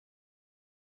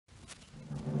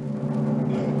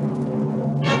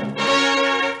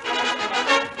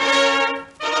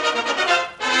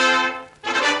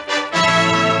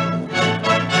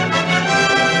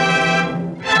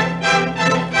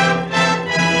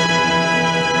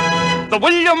The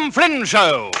William Flynn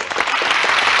Show.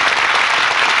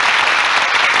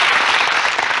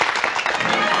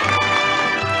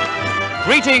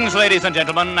 Greetings, ladies and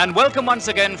gentlemen, and welcome once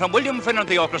again from William Flynn and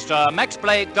the orchestra, Max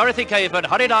Blake, Dorothy Cayford,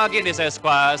 Horrie, Dargie and his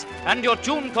Esquires, and your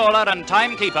tune caller and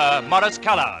timekeeper, Maurice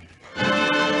Callard.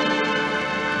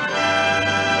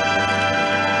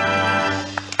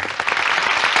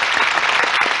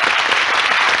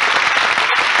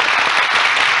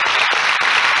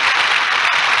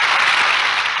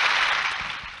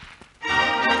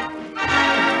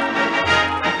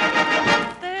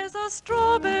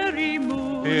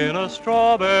 In a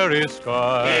strawberry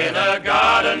sky, in a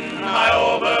garden high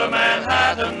over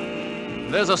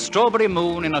Manhattan. There's a strawberry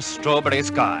moon in a strawberry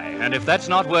sky, and if that's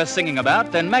not worth singing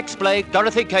about, then Max Blake,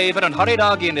 Dorothy Cayford, and Horrie,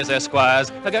 Dargie and his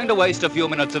Esquires are going to waste a few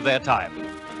minutes of their time.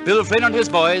 Bill Flynn and his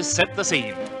boys set the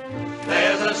scene.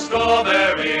 There's a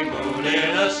strawberry moon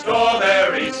in a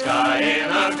strawberry sky, in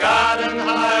a garden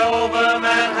high over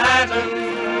Manhattan.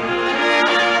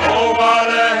 Oh, what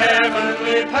a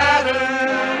heavenly pattern!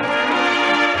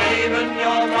 Even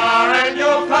your ma and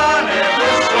your pa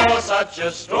never saw such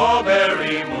a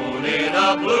strawberry moon in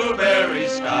a blueberry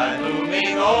sky,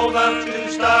 blooming over two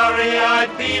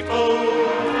starry-eyed people,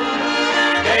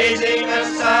 gazing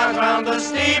aside round the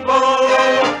steeple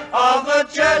of the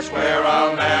church where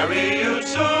I'll marry you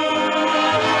soon,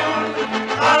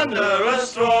 under a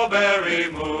strawberry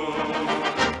moon.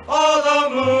 Oh, the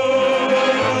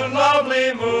moon,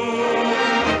 lovely moon,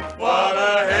 what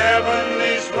a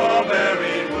heavenly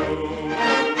strawberry moon.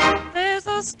 There's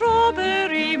a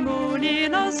strawberry moon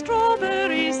in a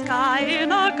strawberry sky,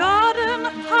 in a garden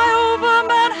high over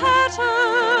Manhattan.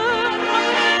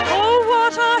 Oh,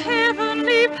 what a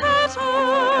heavenly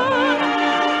pattern!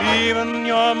 even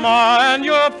your ma and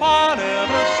your pa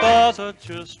never saw such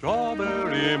a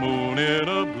strawberry moon in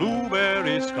a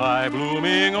blueberry sky,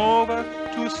 blooming over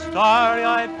to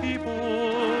starry-eyed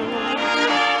people,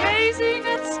 gazing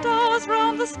at stars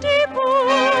round the steeple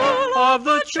of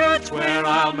the church where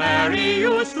I'll marry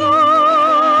you soon,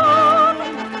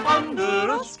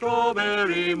 under a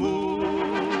strawberry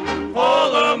moon.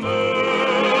 Oh, the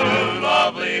moon,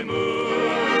 lovely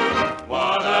moon,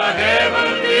 what a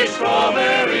heavenly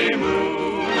strawberry moon.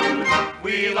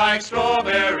 We like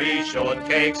strawberry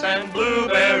shortcakes and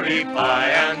blueberry pie,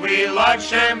 and we like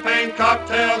champagne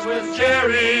cocktails with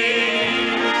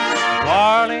cherries.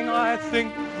 Darling, I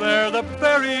think they're the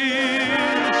berries.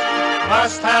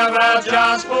 Must have our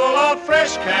jars full of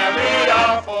fresh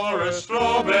caviar for a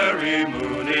strawberry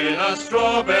moon in a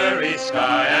strawberry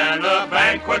sky, and a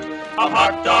banquet of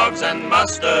hot dogs and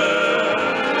mustard.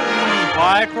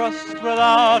 Pie crust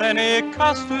without any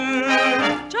custard,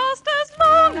 just as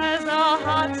long as our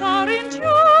hearts are in tune,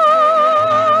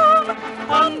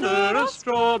 under a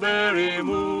strawberry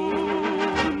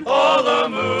moon. Oh, the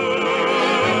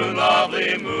moon,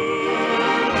 lovely moon,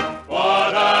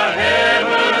 what a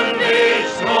heavenly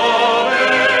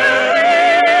strawberry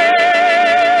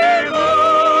moon.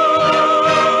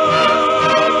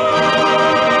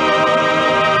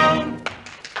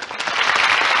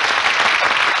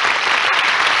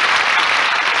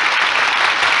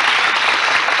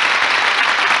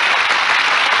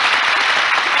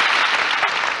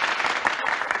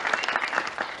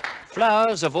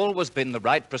 Flowers have always been the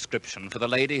right prescription for the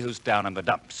lady who's down in the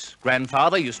dumps.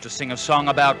 Grandfather used to sing a song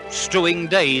about strewing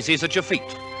daisies at your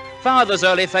feet. Father's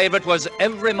early favorite was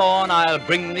Every Morn I'll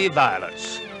Bring Thee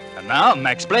Violets. And now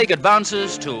Max Blake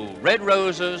advances to Red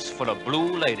Roses for a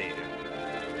Blue Lady.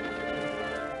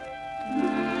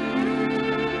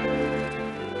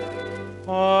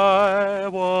 I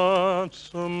want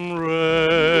some red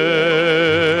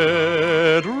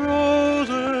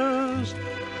roses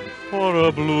for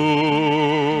a blue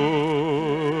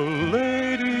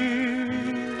lady.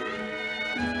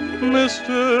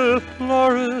 Mr.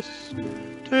 Florist,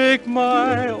 take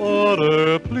my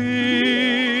order, please.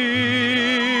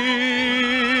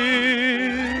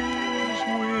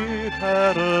 We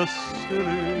had a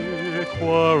silly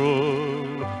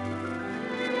quarrel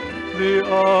the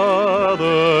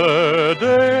other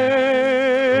day.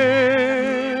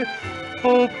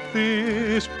 Hope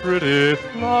these pretty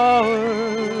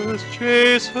flowers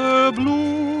chase her blues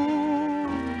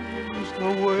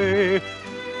away.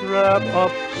 Wrap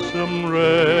up some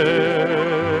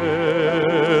red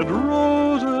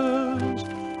roses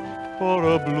for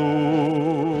a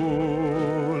blue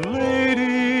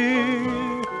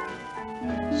lady.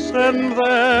 Send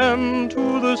them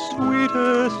to the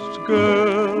sweetest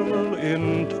girl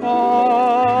in town,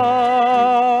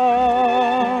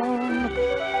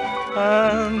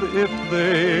 and if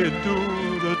they do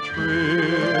the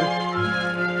trick,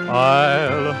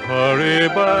 I'll hurry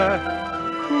back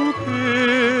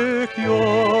pick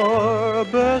your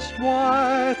best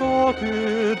white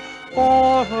orchid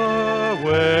for her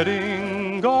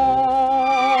wedding gown.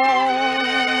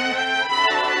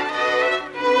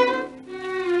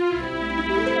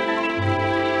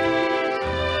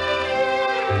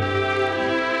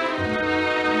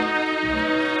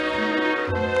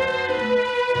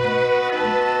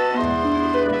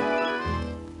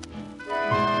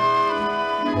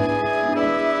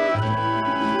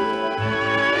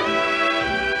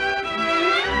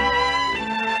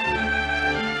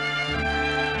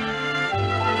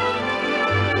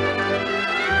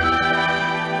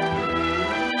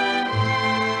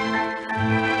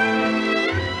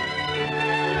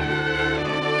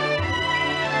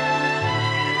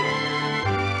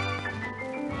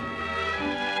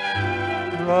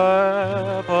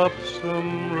 Wrap up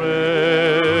some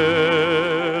red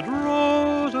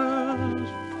roses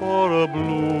for a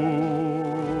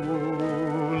blue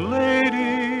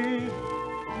lady.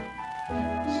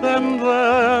 Send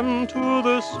them to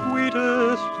the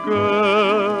sweetest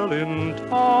girl in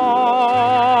town.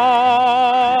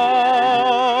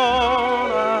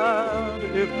 And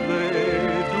if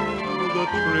they do the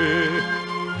trick,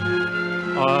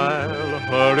 I'll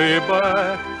hurry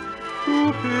back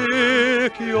to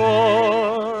pick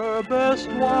your best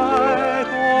white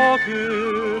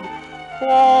orchid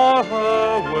for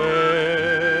her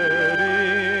wedding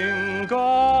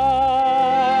gown.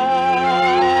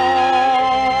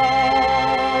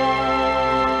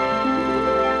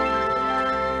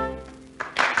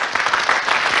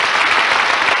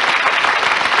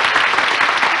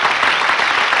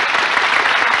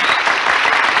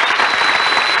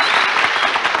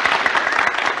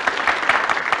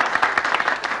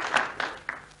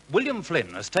 William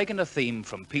Flynn has taken a theme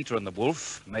from Peter and the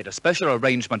Wolf, made a special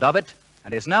arrangement of it,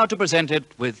 and is now to present it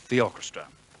with the orchestra.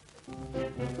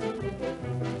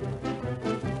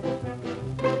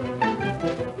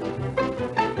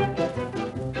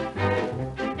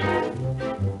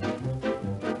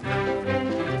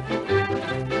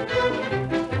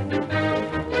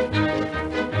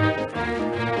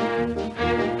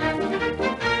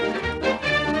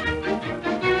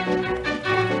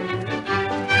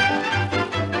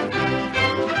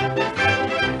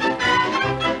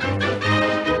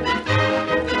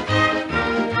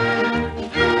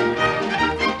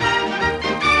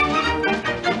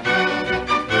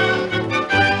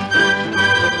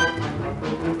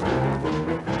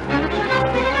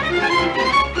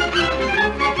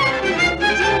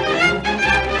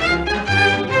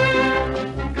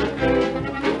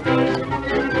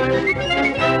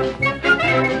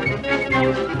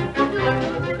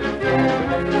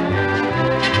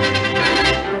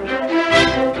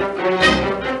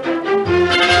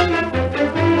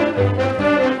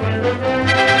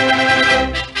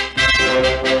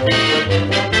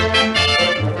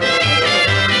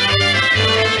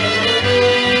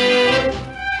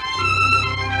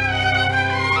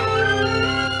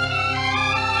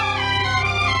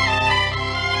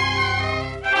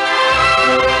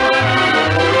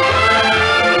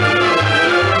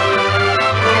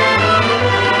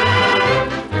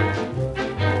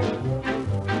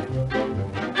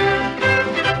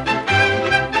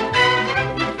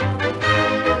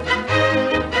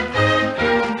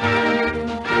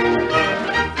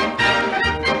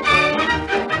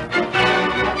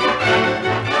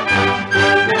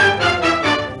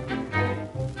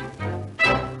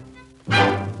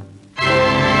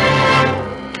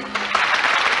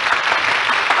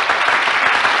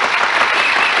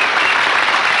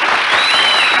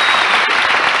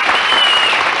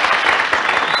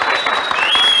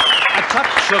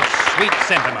 Of sweet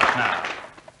sentiment now.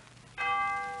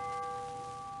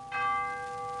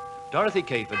 Dorothy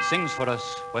Cayford sings for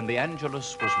us When the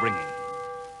Angelus Was Ringing.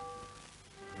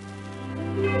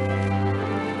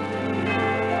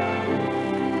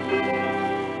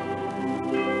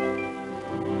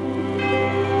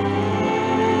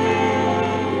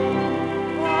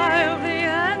 While the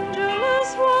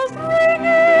Angelus was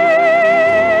ringing,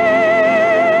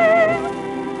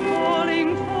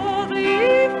 calling for the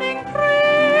evening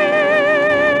prayer,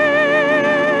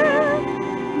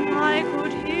 I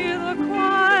could hear the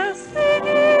choir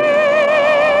singing.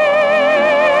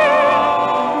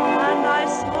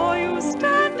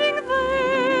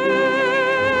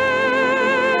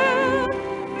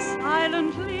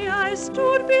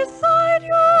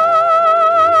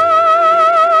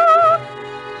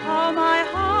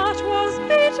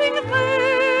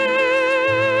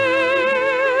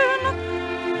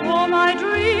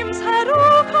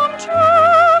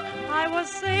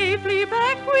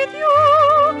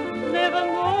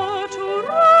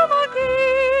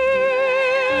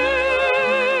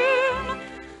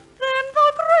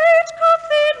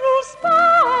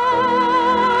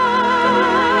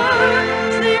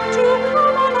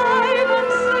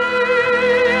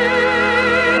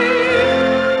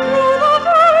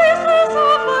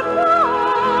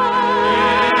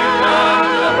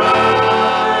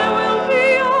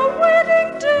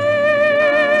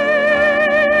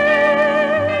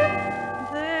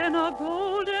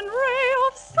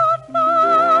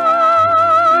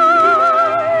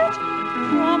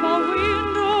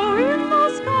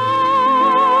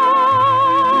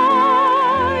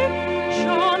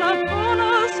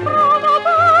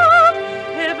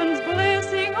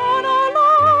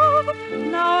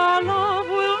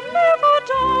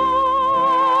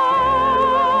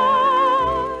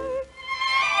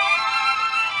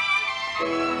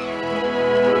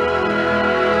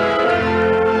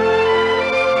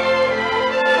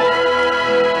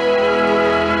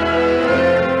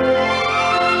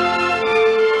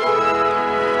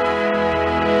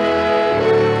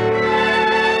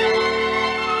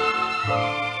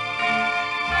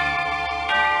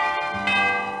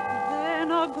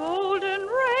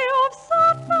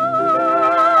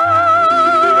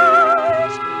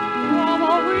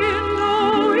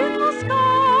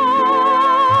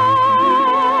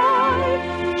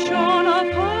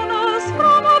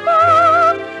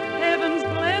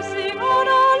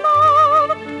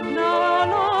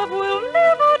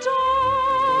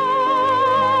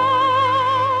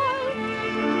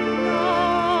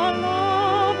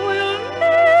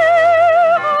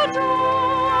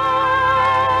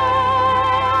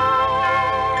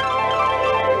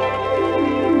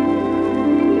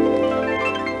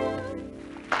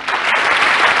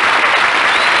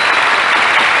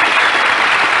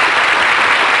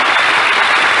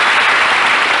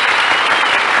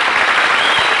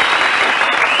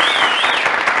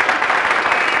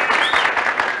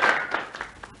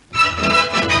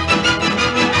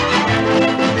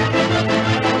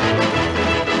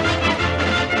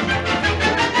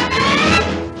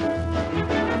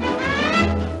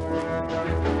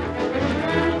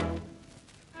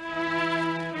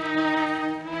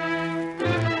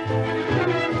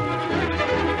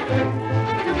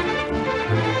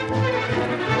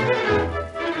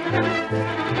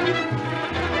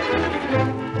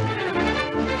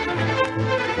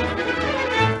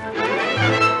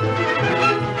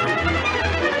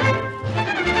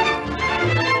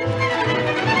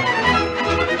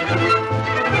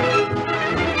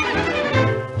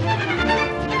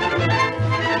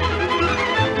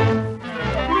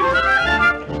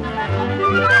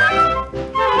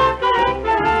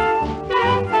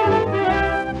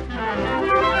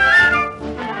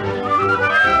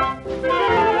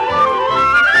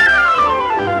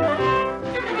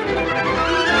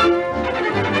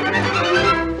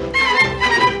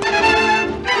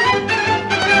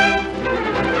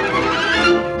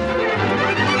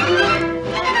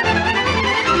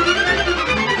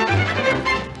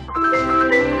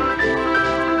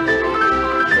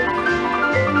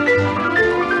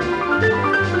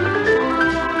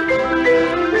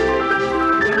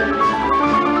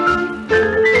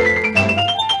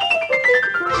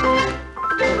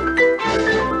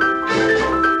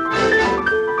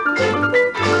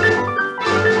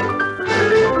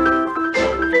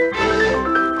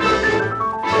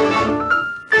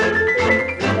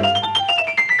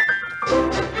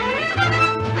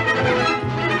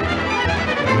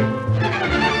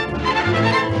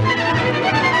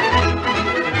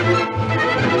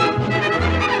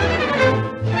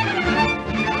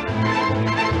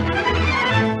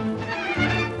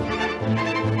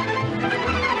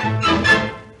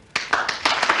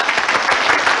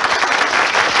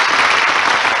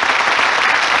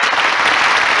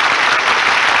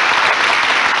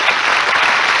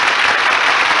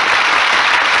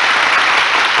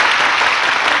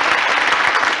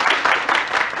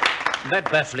 That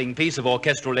baffling piece of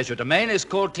orchestral legerdemain is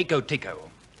called Tico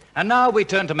Tico. And now we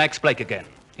turn to Max Blake again.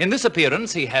 In this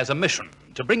appearance, he has a mission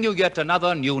to bring you yet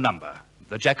another new number,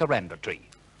 the Jacaranda Tree.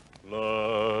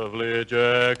 Lovely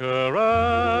jacaranda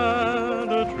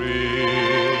tree,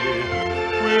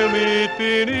 we'll meet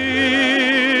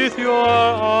beneath your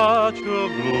arch of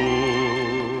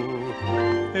blue.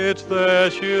 It's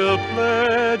there she'll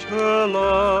pledge her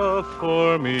love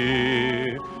for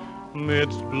me,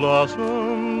 midst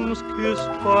blossoms kissed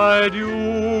by dew.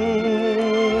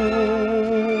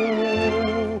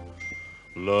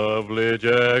 Lovely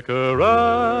jacaranda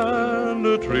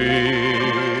tree,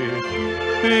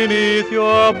 beneath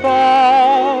your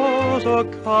boughs a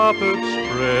carpet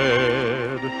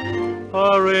spread,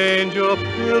 arrange your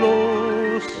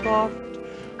pillow soft,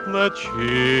 that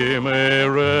she may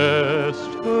rest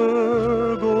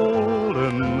her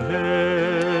golden head.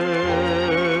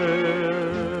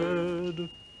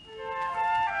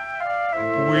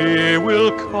 We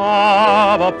will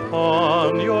carve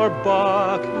upon your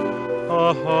bark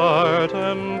a heart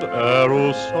and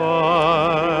arrow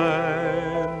sign,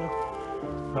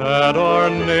 add our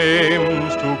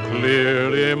names to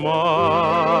clearly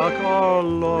mark our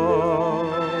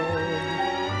love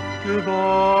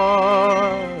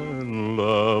divine.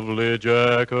 Lovely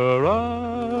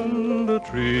jacaranda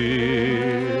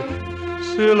tree,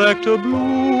 select a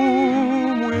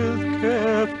bloom with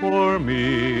care for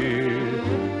me,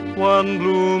 one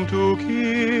bloom to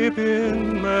keep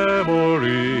in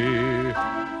memory,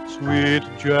 sweet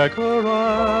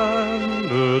jacaranda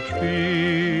tree.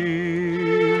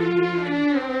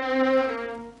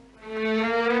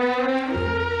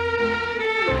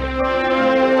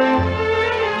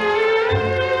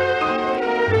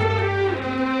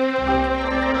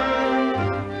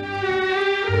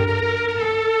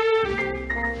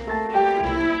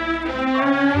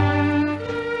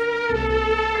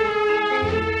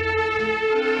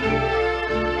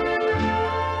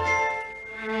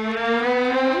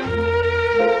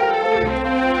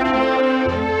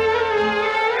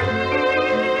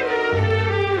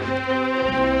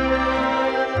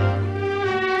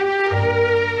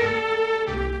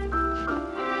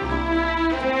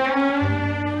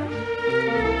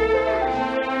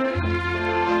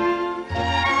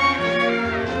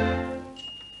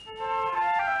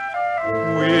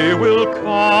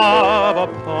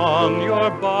 Upon your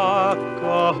bark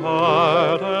a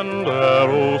heart and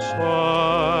arrow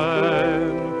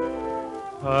sign,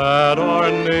 add our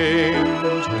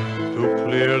names to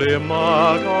clearly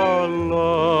mark our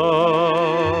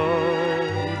love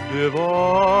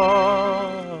divine.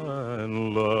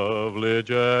 Lovely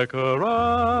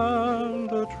jacaranda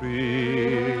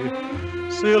tree,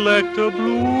 select a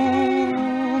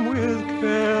bloom with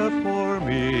care for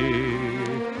me,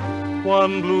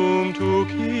 one bloom to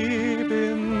keep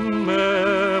in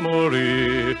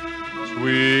memory,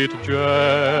 sweet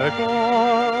jacaranda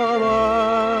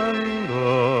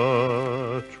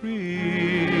tree.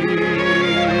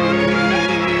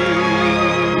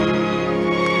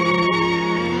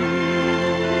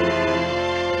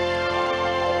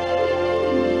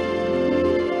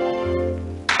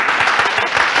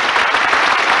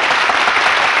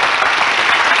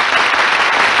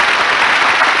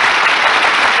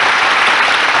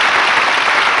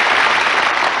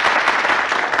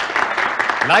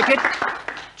 Like it?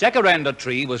 Jacaranda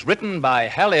Tree was written by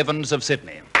Hal Evans of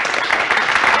Sydney.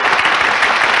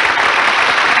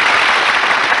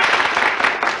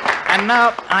 And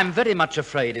now, I'm very much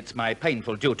afraid it's my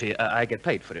painful duty, I get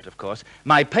paid for it, of course,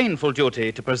 my painful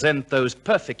duty to present those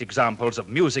perfect examples of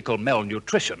musical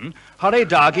malnutrition, Horrie,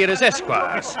 Dargie and his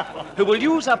Esquires, who will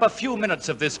use up a few minutes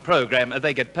of this program,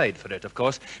 they get paid for it, of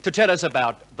course, to tell us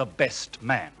about the best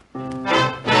man.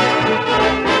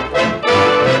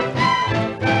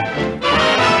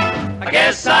 I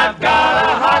guess I've got a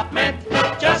hot mint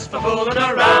just for fooling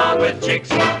around with chicks.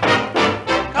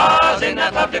 'Cause in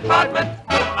that love department,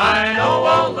 I know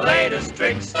all the latest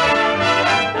tricks. Now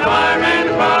I ran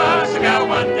across a gal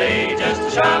one day, just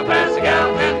as sharp as a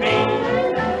gal can be.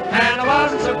 And I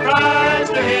wasn't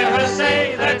surprised to hear her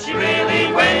say that she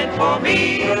really went for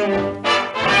me.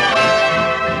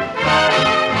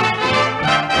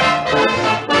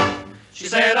 She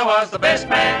said I was the best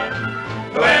man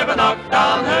who ever knocked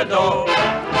on her door.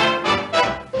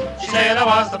 She said I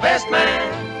was the best man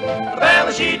the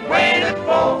fella she'd waited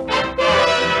for.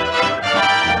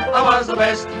 I was the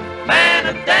best man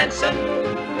at dancing,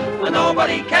 and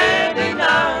nobody can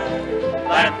deny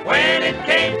that when it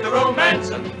came to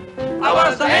romancing, I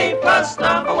was the A-plus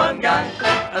 #1 guy.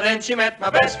 And then she met my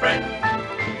best friend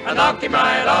and knocked him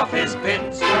right off his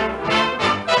pins.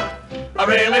 I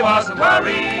really wasn't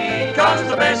worried, because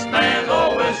the best man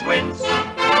always wins.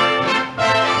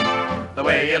 The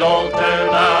way it all turned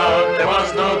out, there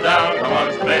was no doubt I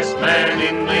was the best man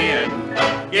in the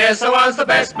end. Yes, I was the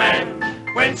best man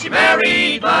when she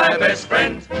married my best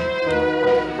friend.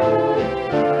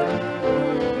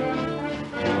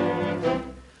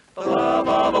 The love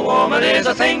of a woman is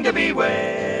a thing to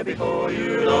beware. Before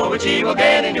you know it, she will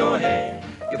get in your head.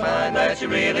 You find that you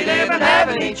really didn't have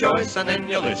any choice, and then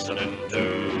you're listening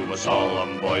to a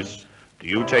solemn voice. Do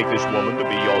you take this woman to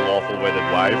be your lawful wedded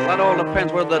wife? That all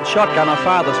depends whether that shotgun her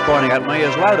father's pointing at me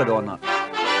is loaded or not.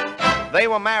 They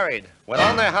were married, went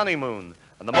on their honeymoon,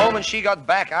 and the moment she got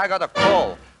back, I got a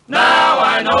call. Now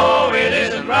I know it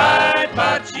isn't right,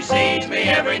 but she sees me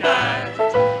every night,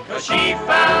 'cause she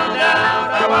found out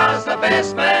I was the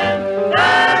best man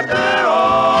after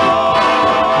all.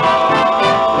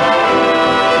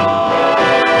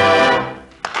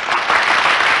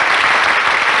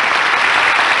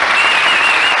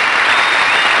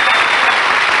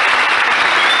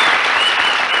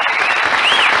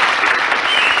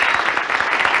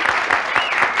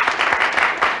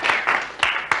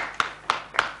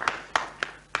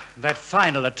 That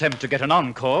final attempt to get an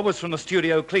encore was from the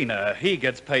studio cleaner. He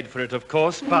gets paid for it, of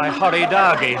course, by Horrie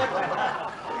Dargie.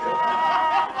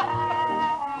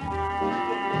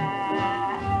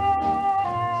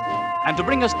 And to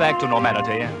bring us back to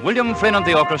normality, William Flynn and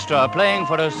the orchestra are playing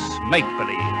for us Make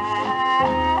Believe.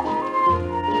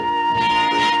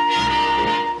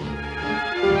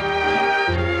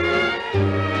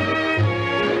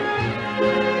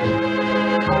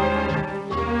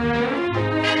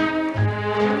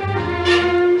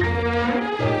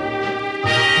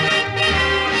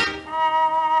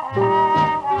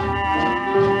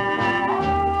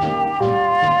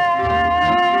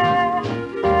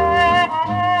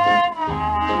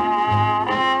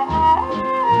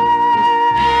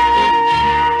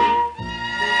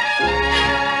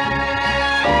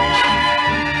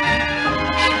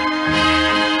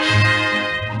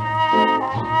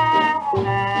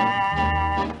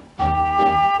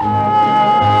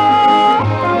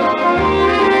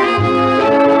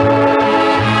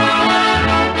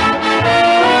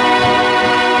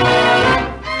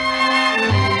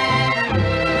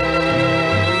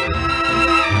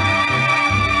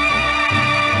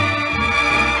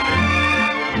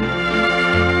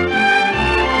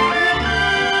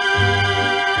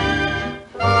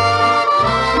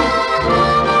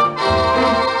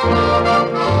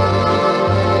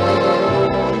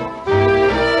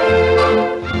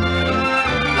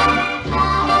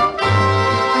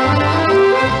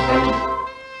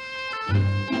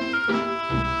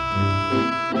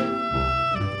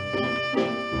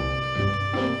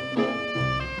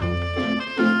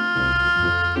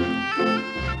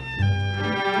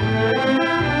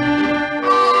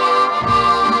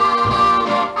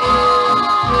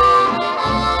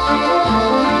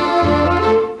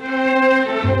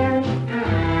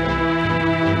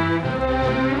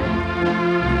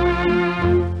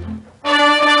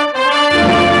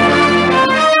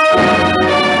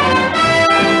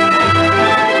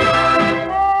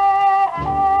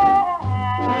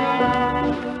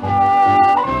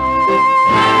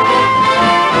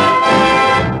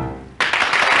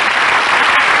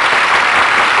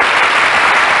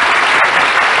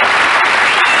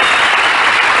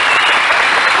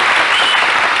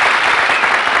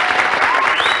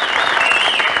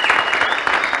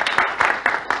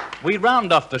 We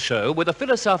round off the show with a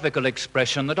philosophical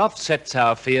expression that offsets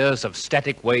our fears of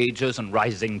static wages and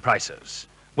rising prices.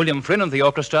 William Flynn and the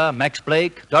orchestra, Max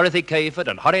Blake, Dorothy Cayford,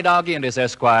 and Horrie Dargie and his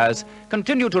Esquires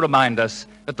continue to remind us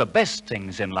that the best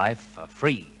things in life are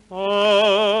free.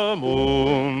 The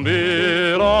moon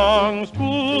belongs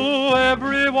to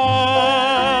everyone.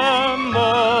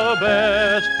 The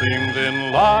best things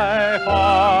in life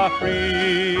are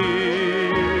free.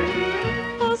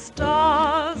 The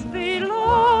stars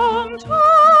belong to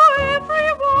everyone.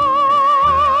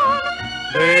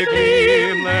 They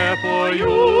gleam there for you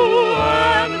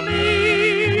and me.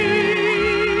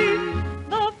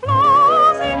 The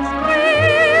flowers in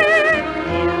spring,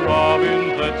 The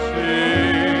robins that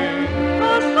sing,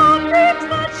 the sunbeams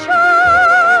that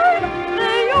shine,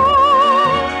 they're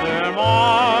yours, they're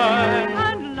mine.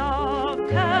 and love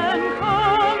can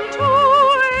come to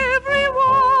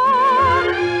everyone.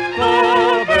 The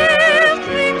best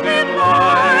things in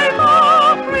life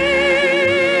are free.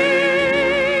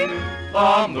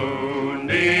 The moon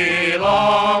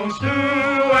belongs to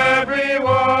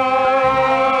everyone.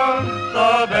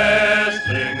 The best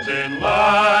things in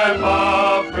life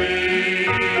are free.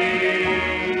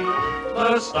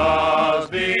 The stars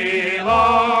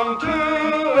belong to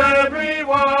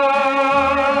everyone.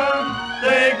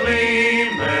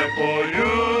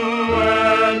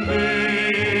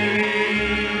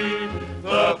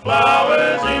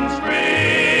 flowers in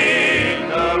spring,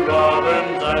 the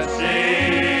robins I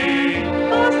sing.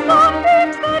 The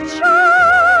sunbeams that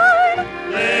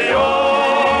shine, They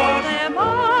all they're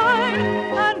mine,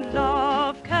 and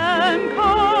love can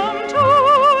come to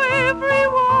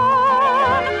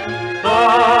everyone. the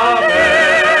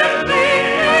belly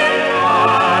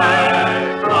I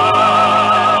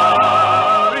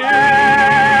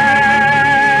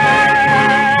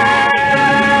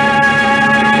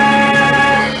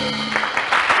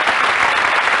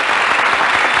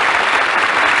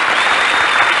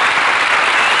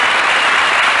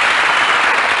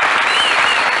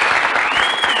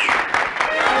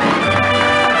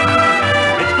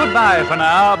It's goodbye for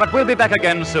now, but we'll be back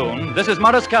again soon. This is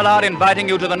Maurice Callard inviting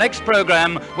you to the next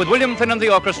program with William Flynn and the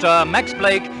orchestra, Max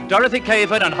Blake, Dorothy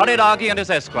Cayford, and Horrie Dargie and his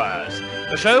Esquires.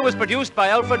 The show was produced by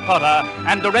Alf Potter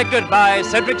and directed by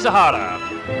Cedric Zahara.